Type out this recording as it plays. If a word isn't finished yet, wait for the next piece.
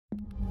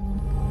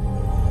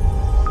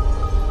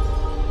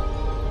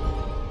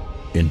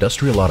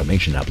industrial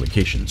automation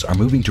applications are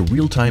moving to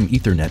real-time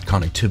Ethernet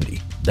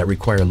connectivity that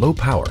require low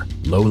power,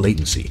 low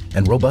latency,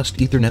 and robust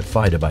Ethernet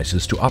PHY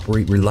devices to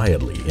operate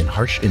reliably in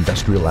harsh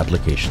industrial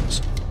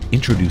applications.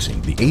 Introducing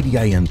the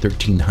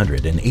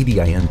ADIN1300 and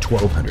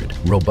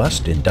ADIN1200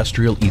 robust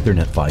industrial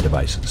Ethernet PHY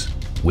devices.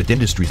 With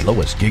industry's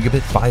lowest gigabit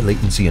PHY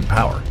latency and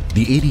power,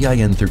 the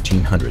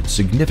ADIN1300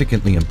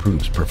 significantly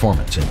improves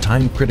performance in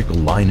time-critical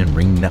line and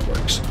ring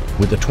networks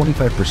with a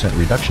 25%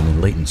 reduction in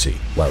latency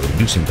while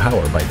reducing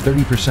power by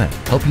 30%,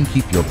 helping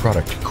keep your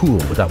product cool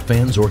without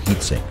fans or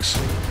heat sinks.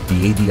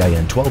 The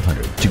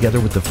ADIN1200, together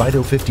with the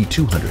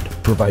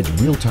FIDO5200, provides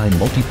real-time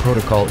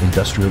multi-protocol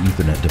industrial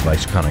Ethernet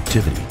device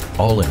connectivity,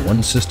 all in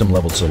one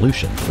system-level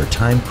solution for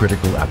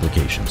time-critical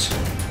applications.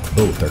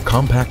 Both are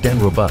compact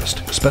and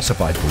robust,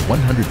 specified for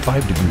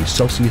 105 degrees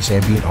Celsius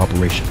ambient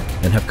operation,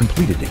 and have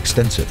completed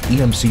extensive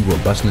EMC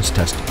robustness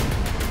testing.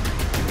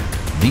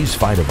 These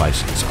PHY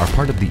devices are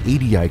part of the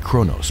ADI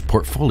Chronous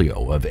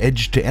portfolio of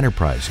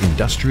edge-to-enterprise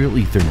industrial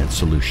Ethernet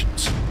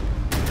solutions.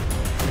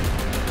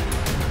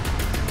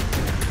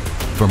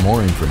 For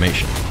more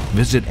information,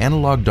 visit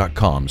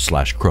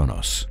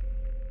analog.com/Chronous.